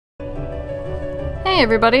Hey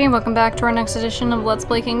everybody, welcome back to our next edition of Let's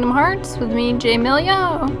Play Kingdom Hearts with me,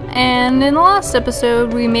 J-Milio. And in the last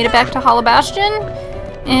episode, we made it back to Hollow Bastion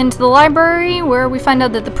and to the library where we find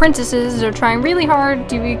out that the princesses are trying really hard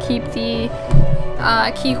to keep the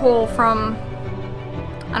keyhole from,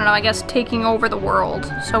 I don't know, I guess taking over the world.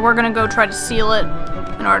 So we're gonna go try to seal it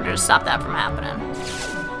in order to stop that from happening.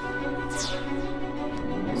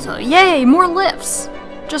 So yay, more lifts!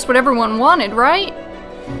 Just what everyone wanted, right?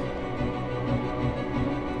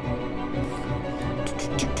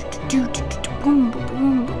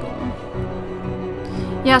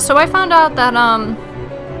 Yeah, so I found out that,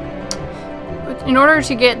 in order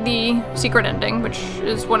to get the secret ending, which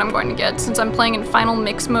is what I'm going to get, since I'm playing in final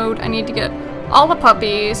mix mode, I need to get all the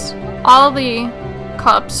puppies, all the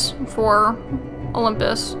cups for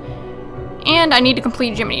Olympus, and I need to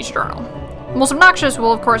complete Jiminy's journal. Most obnoxious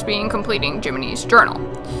will, of course, be in completing Jiminy's journal.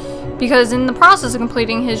 Because in the process of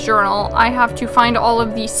completing his journal, I have to find all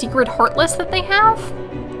of the secret heartless that they have,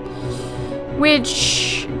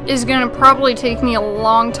 which is gonna probably take me a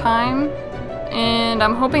long time, and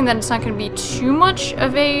I'm hoping that it's not gonna be too much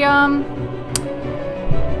of a,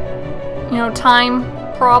 you know, time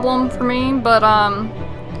problem for me, but,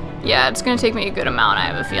 yeah, it's gonna take me a good amount, I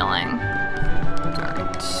have a feeling.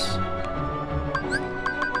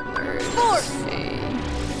 Alright.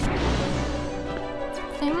 There's a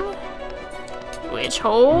thing, which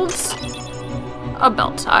holds a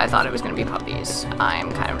belt. I thought it was gonna be puppies.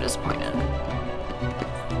 I'm kind of disappointed.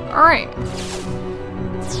 Alright.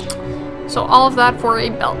 So all of that for a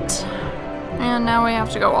belt. And now we have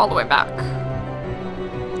to go all the way back.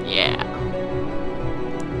 Yeah.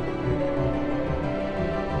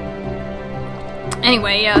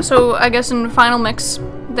 Anyway, yeah, so I guess in Final Mix,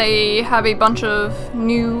 they have a bunch of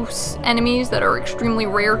new enemies that are extremely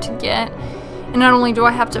rare to get. And not only do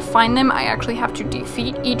I have to find them, I actually have to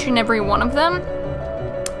defeat each and every one of them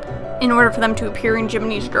in order for them to appear in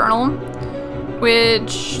Jiminy's journal.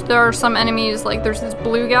 Which, there are some enemies, like there's this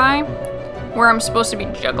blue guy, where I'm supposed to be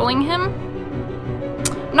juggling him.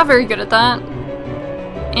 I'm not very good at that.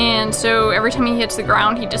 And so every time he hits the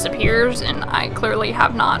ground, he disappears, and I clearly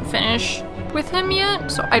have not finished with him yet,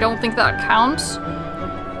 so I don't think that counts.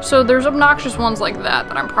 So there's obnoxious ones like that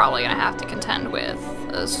that I'm probably gonna have to contend with,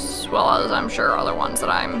 as well as I'm sure other ones that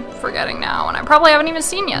I'm forgetting now, and I probably haven't even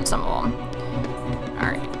seen yet, some of them.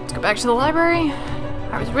 Alright, let's go back to the library.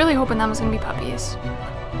 I was really hoping that was gonna be puppies.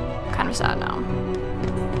 Kind of sad now.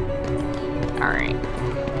 Alright.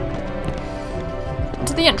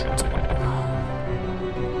 To the entrance.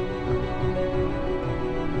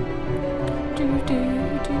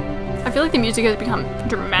 I feel like the music has become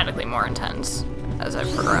dramatically more intense as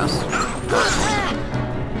I've progressed.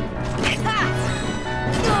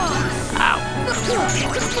 Ow.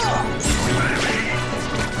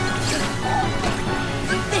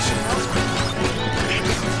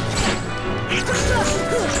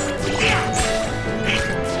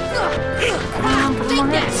 Come on, couple more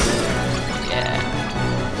hits. Yeah.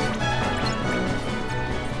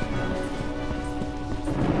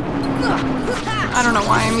 I don't know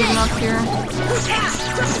why I'm even up here.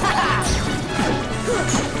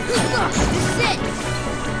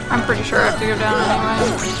 I'm pretty sure I have to go down anyway.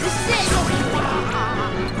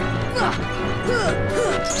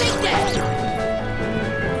 Take that! Take that!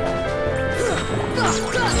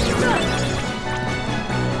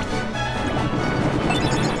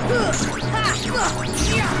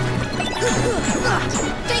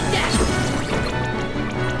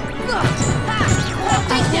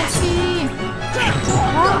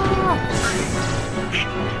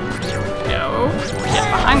 No. Get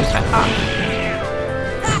behind me.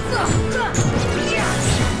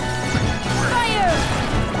 Fire!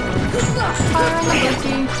 Fire on the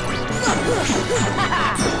monkey.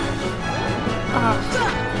 Oh,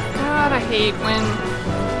 God, I hate when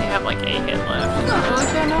they have like a hit left. Oh,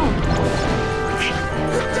 yeah, no.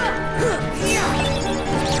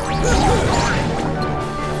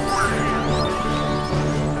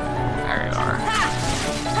 There you are.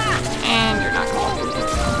 And you're not going to do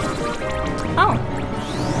this. Oh.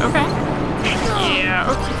 Okay. Yeah,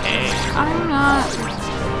 okay. I'm not.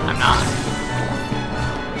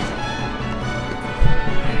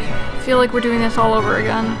 I feel like we're doing this all over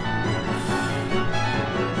again.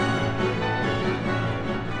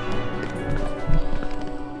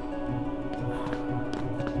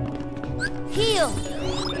 Heal.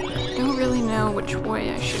 I don't really know which way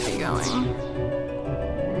I should be going.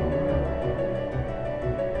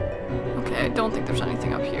 Okay, I don't think there's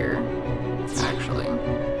anything up here, actually.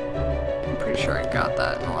 I'm pretty sure I got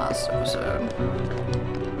that in the last episode.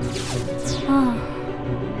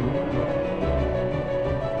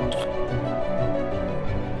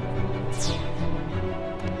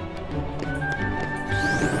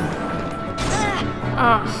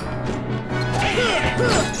 Ugh.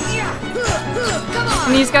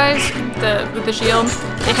 And these guys, with the shield,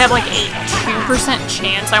 they have like a 2%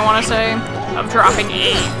 chance, I want to say, of dropping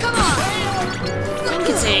a... I think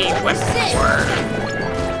it's a weapon for...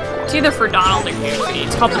 It's either for Donald or Goofy.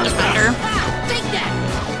 It's called the Defender.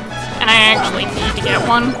 And I actually need to get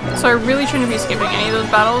one, so I really shouldn't be skipping any of those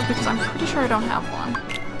battles because I'm pretty sure I don't have one.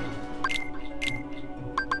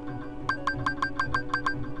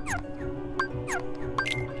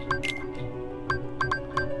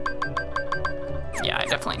 Yeah, I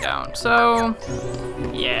definitely don't. So,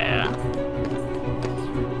 yeah.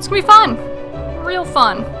 It's gonna be fun. Real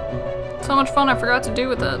fun. So much fun I forgot to do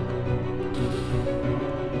with it.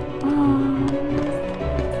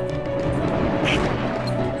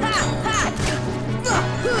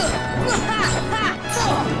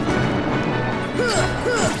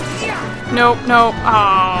 Nope, nope.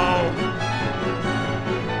 Oh.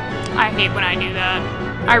 I hate when I do that.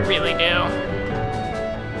 I really do.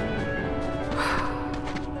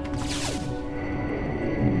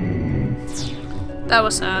 That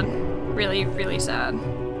was sad. Really, really sad.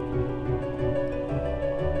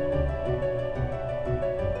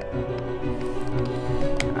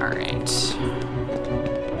 Alright.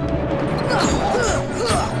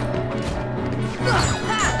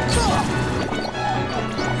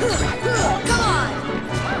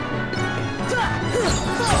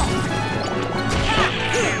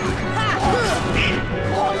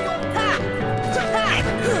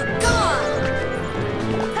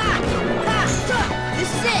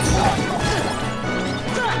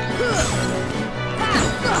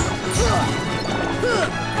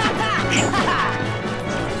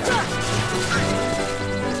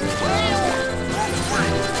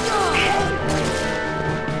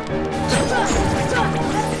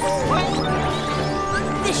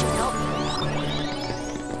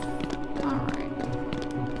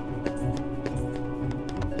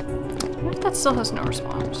 That still has no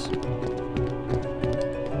response.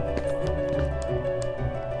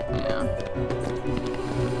 Yeah.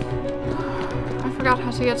 I forgot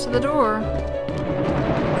how to get to the door.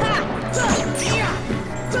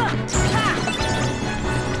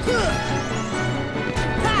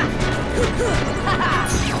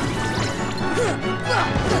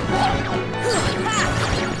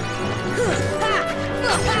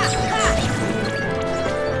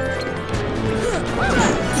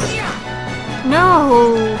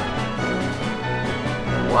 No!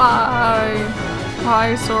 Why?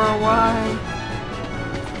 Why, Sora, why?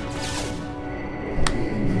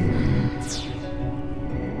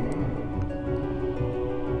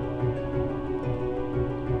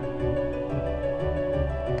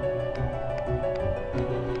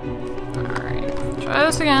 Alright, try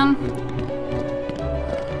this again.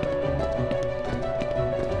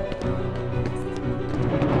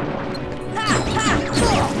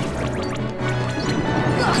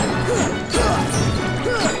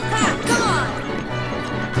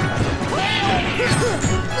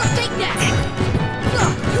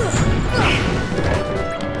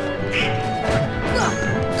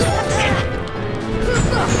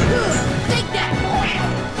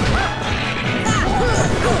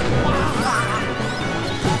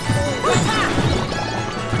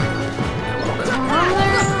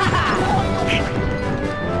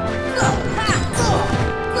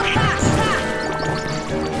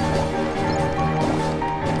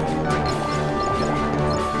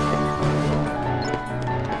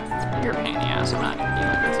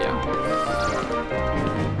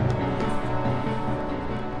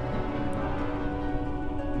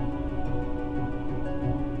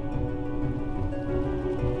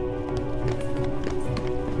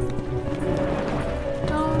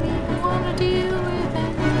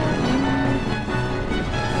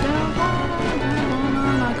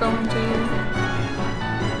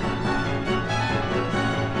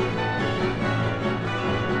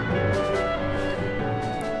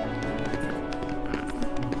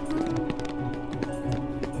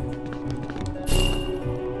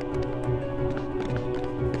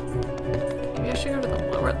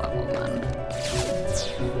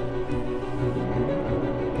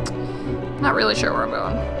 Not really sure where I'm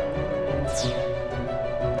going.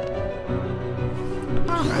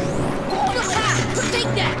 Take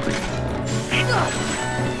that! Take that!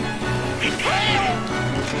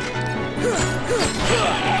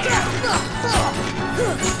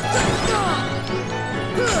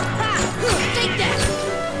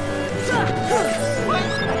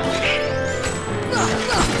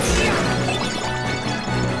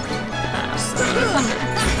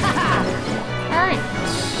 Alright.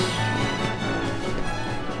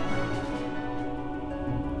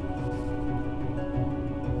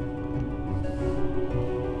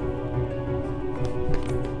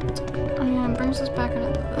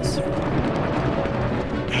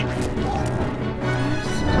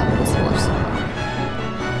 What's the left side?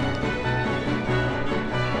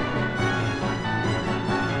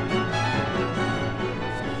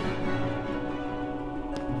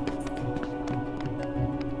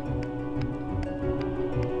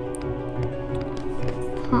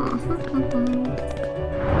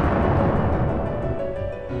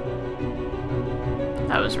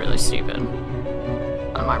 That was really stupid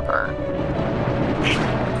on my part.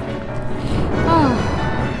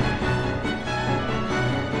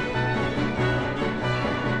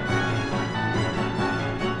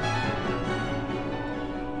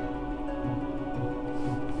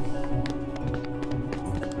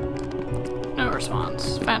 No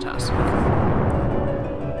response. Fantastic.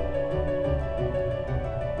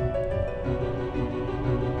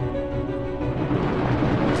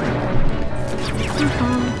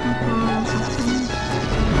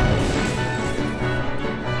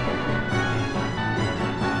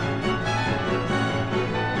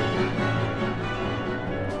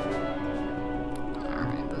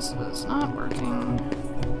 Alright, this is not working.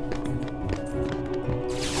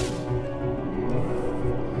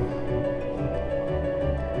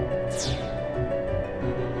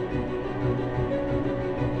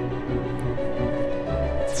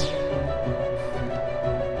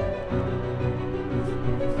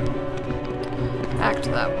 Back to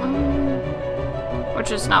that one.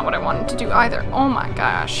 Which is not what I wanted to do either. Oh my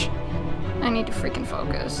gosh. I need to freaking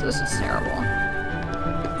focus. This is terrible.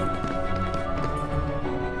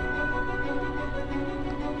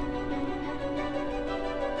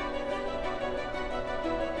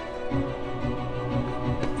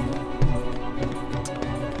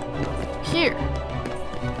 Here.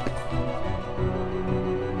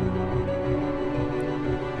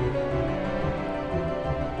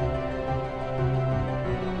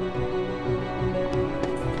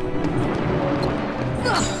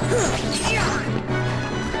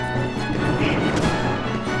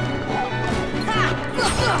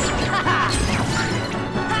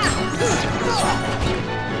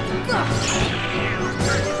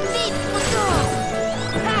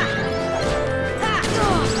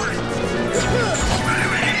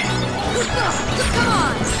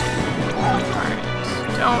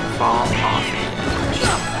 Don't fall off the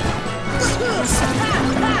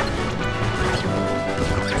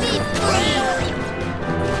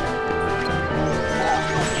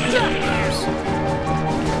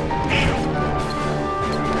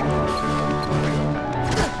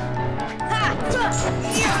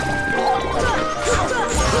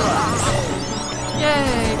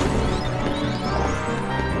Yay!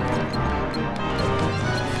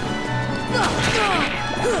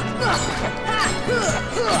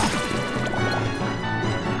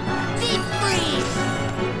 Deep freeze!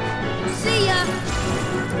 See ya!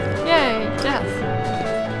 Yay, death.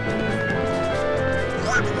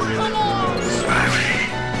 Come on!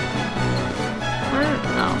 Where?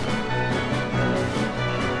 No.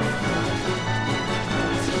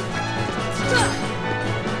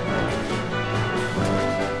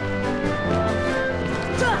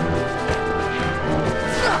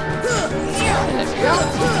 There we go.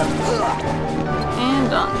 And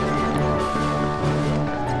done.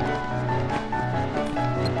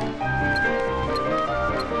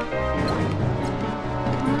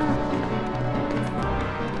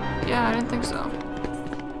 Yeah, I didn't think so.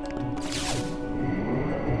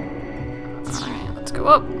 Alright, let's go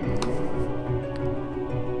up.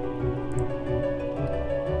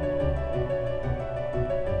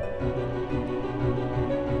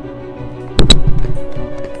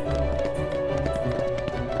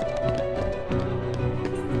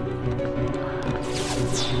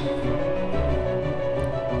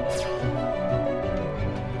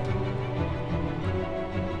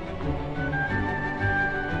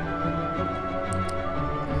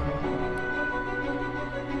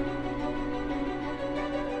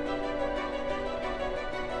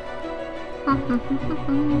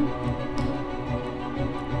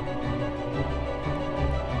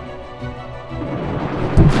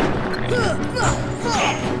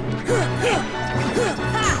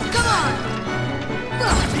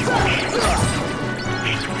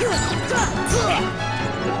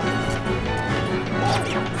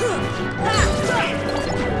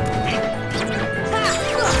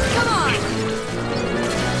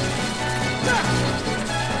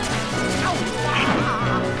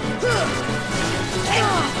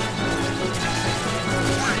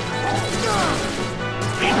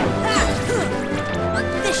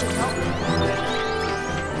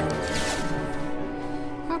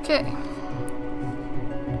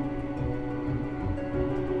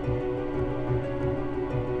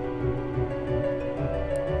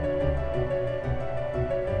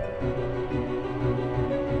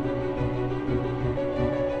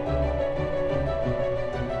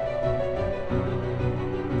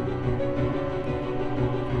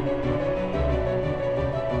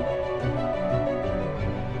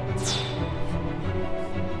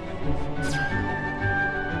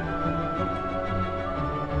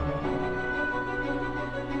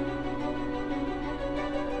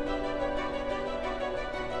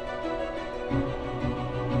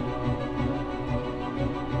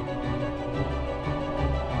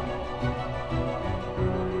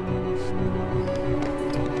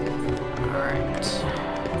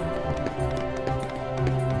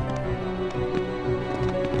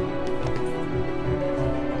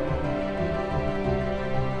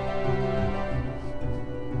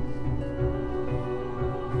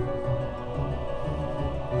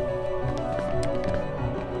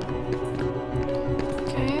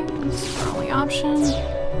 is our only option.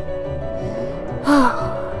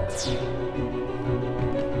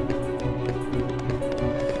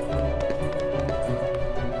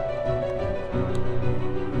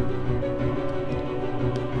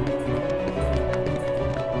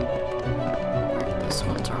 This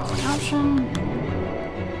one's our only option.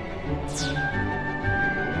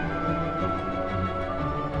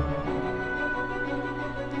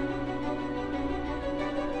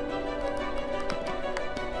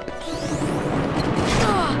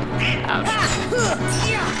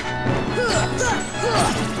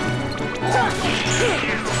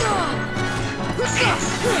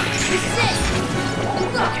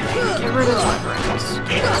 Get rid of deliverance.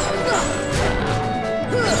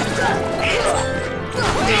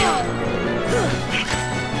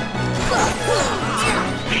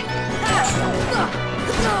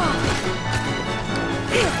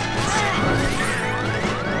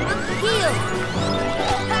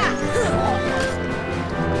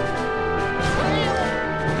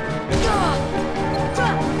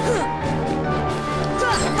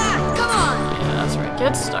 Yeah, that's right.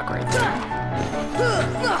 Get stuck right there.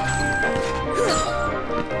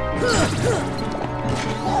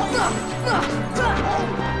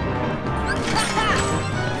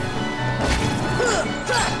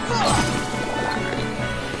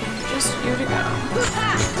 Just you to go.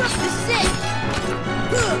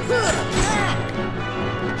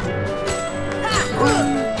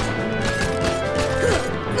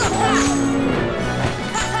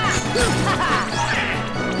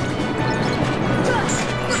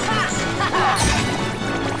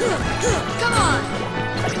 Come on!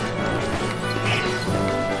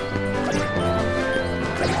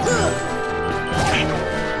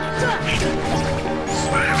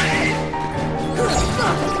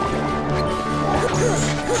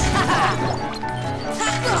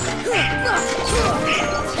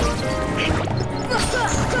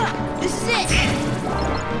 This is it!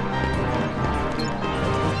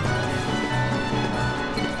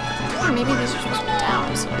 Or maybe these are supposed to be down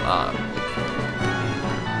instead of up.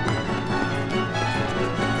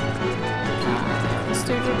 This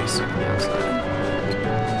dude would be stuck on the outside.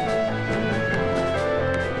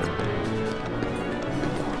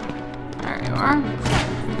 There you are.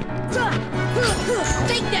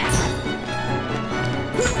 Take that!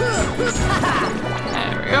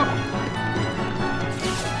 There we go.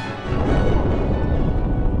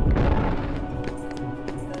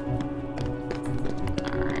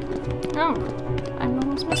 Alright. Oh, I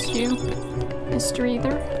almost missed you, Mr.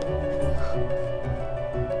 Either.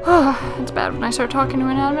 It's bad when I start talking to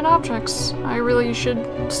inanimate objects. I really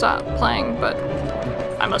should stop playing, but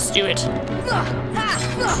I must do it.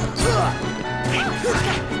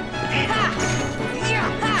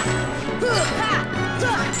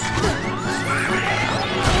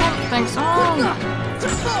 Thanks all.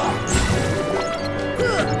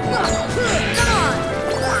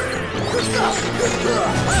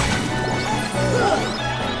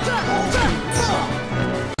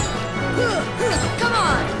 Come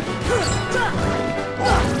on!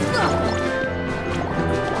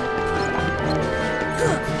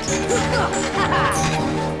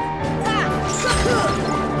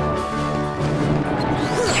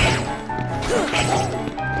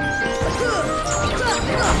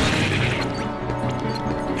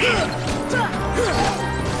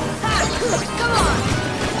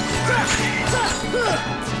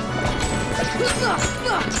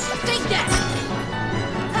 Take that!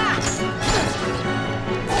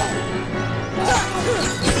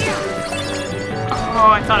 Oh,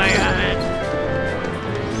 I thought I got it.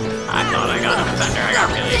 I thought I got a defender. I got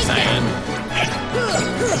really excited.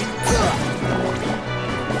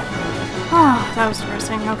 Oh, that was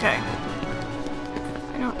depressing. Okay.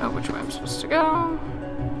 I don't know which way I'm supposed to go.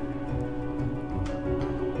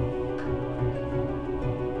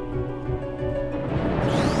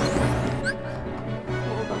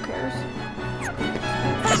 Who cares?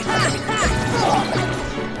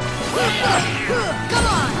 Come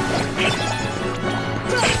on!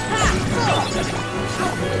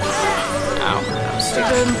 Ow, that was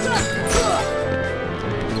stupid.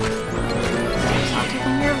 Not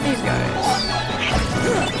taking care of these guys.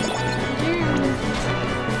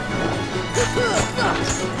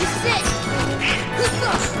 This is it!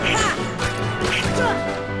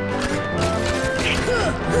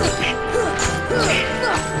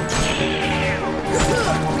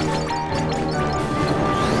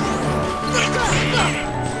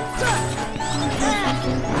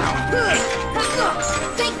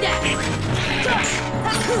 Take that!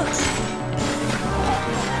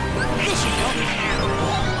 This you go.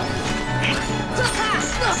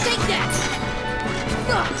 Take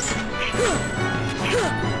that!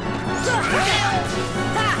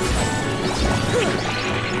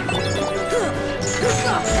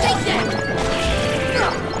 Take that! Come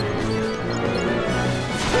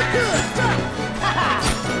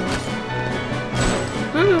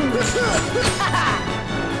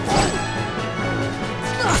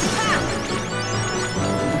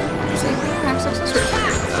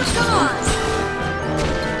on!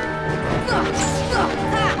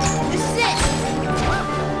 This is it!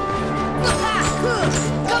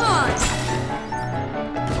 Come on!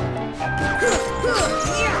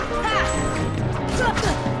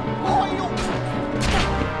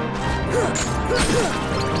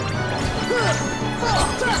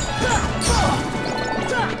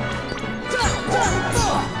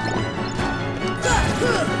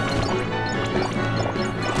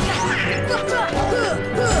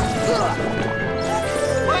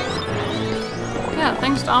 Yeah,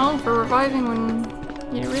 thanks Donald for reviving when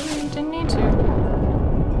you really didn't need to.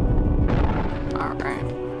 Alright.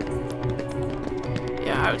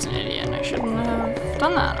 Yeah, I was an idiot and I shouldn't have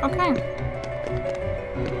done that. Okay.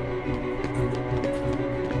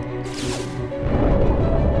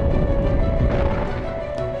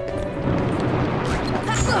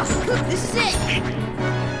 This is it!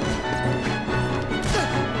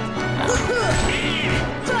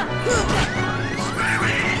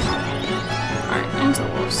 Alright, into the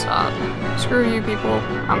wolf stop. Screw you people,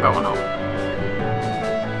 I'm going home.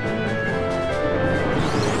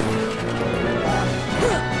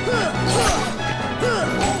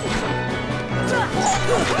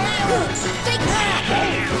 Take that!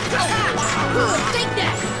 Take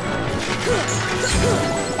that!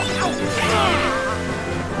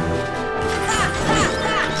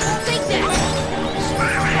 Take that!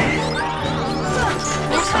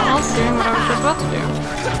 Thanks Donald for doing what I was just about to do.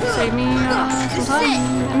 Save me some time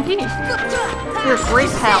and MP. You're a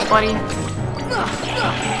great pal, buddy.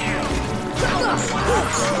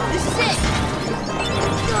 This is it!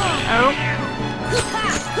 Oh.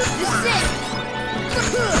 This is it!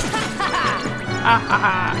 Ah ha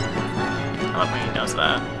ha. I love when he does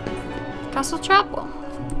that. Castle Chapel.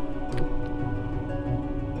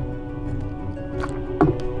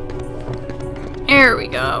 There we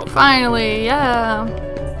go. Finally, yeah.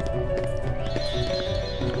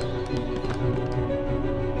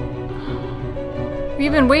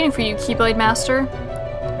 We've been waiting for you, Keyblade Master.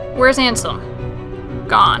 Where's Ansem?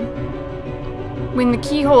 Gone. When the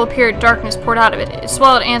keyhole appeared, darkness poured out of it. It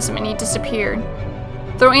swallowed Ansem and he disappeared.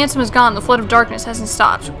 Though Ansem is gone, the flood of darkness hasn't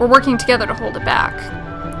stopped. We're working together to hold it back.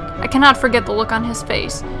 I cannot forget the look on his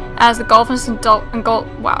face. As the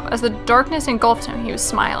darkness engulfed him, he was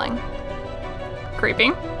smiling.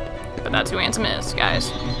 Creepy. But that's who Ansem is,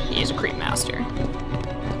 guys. He is a creep master.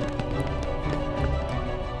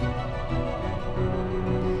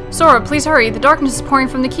 Sora, please hurry. The darkness is pouring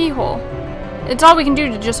from the keyhole. It's all we can do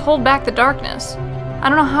to just hold back the darkness. I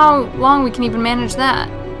don't know how long we can even manage that.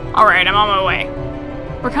 Alright, I'm on my way.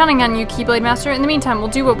 We're counting on you, Keyblade Master. In the meantime, we'll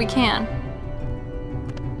do what we can.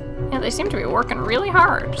 Yeah, they seem to be working really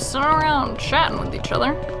hard. Just sitting around chatting with each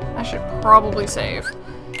other. I should probably save.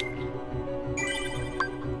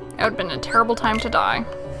 That would have been a terrible time to die.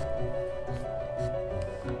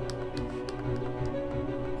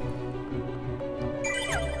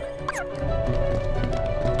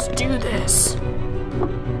 Let's do this.